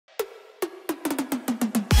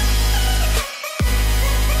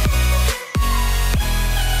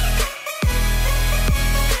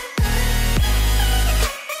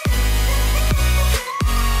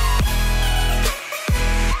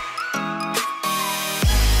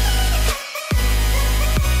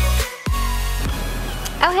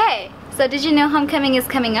So did you know homecoming is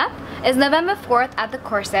coming up? It's November 4th at the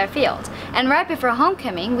Corsair field. And right before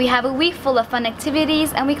homecoming, we have a week full of fun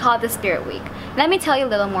activities and we call it the Spirit Week. Let me tell you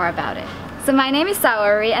a little more about it. So my name is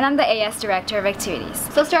Saori and I'm the AS Director of Activities.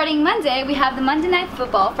 So starting Monday, we have the Monday Night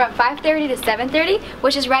Football from 5:30 to 7:30,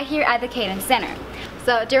 which is right here at the Cayton Center.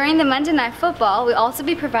 So during the Monday Night Football, we'll also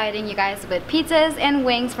be providing you guys with pizzas and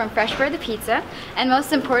wings from Fresh for the Pizza. And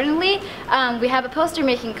most importantly, we have a poster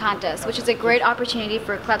making contest, which is a great opportunity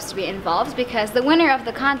for clubs to be involved because the winner of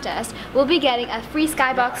the contest will be getting a free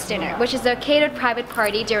skybox dinner, which is a catered private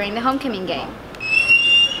party during the homecoming game.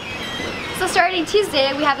 So starting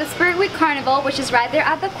Tuesday, we have the Spirit Week Carnival, which is right there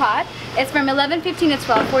at the quad. It's from 11:15 to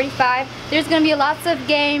 12:45. There's going to be lots of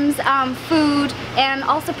games, food, and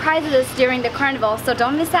also prizes during the carnival, so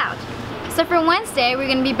don't miss out. So for Wednesday, we're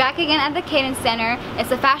going to be back again at the Cayton Center. It's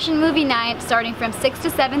a fashion movie night starting from 6 to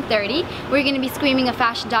 7:30. We're going to be screening a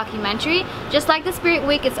fashion documentary. Just like the Spirit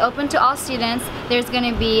Week, it's open to all students. There's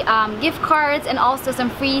going to be gift cards and also some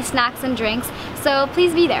free snacks and drinks, so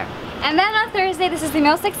please be there. And then on Thursday, this is the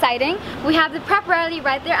most exciting. We have the prep rally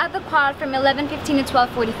right there at the quad from 11:15 to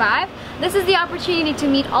 12:45. This is the opportunity to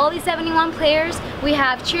meet all these 71 players. We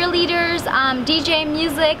have cheerleaders, DJ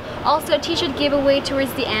music, also a t-shirt giveaway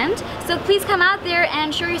towards the end. So please come out there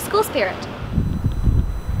and show your school spirit.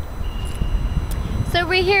 So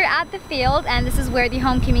we're here at the field and this is where the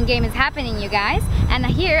homecoming game is happening, you guys. And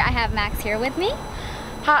here I have Max here with me.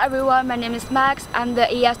 Hi everyone, my name is Max. I'm the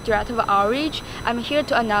AS Director of Outreach. I'm here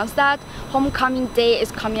to announce that Homecoming Day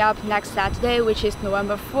is coming up next Saturday, which is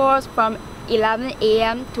November 4th from 11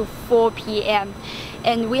 a.m. to 4 p.m.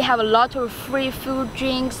 And we have a lot of free food,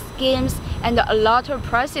 drinks, games, and a lot of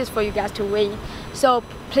prizes for you guys to win. So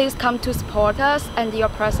please come to support us and your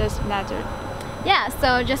prizes matter. Yeah,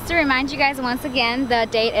 so just to remind you guys once again, the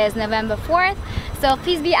date is November 4th. So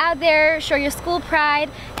please be out there, show your school pride,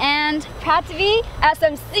 and proud to be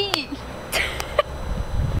SMC!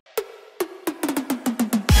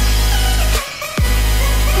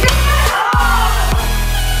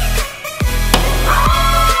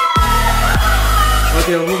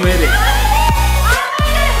 Okay, who made it?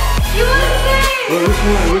 You want three! Well,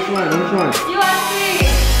 which one? You want three!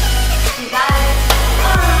 You got it!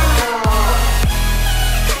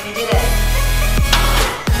 You did it.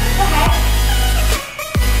 Okay.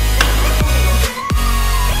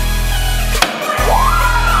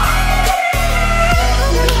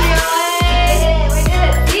 We did it!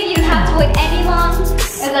 See, you didn't have to wait any long.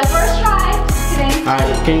 It's our first try today.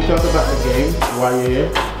 Alright, can you talk about the game while you're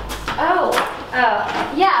here?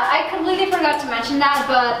 Yeah, I completely forgot to mention that,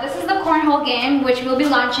 but this is the cornhole game which we'll be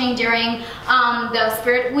launching during the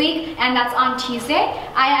Spirit Week, and that's on Tuesday.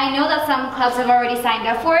 I know that some clubs have already signed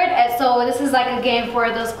up for it, so this is like a game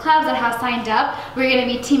for those clubs that have signed up. We're going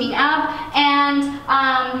to be teaming up, and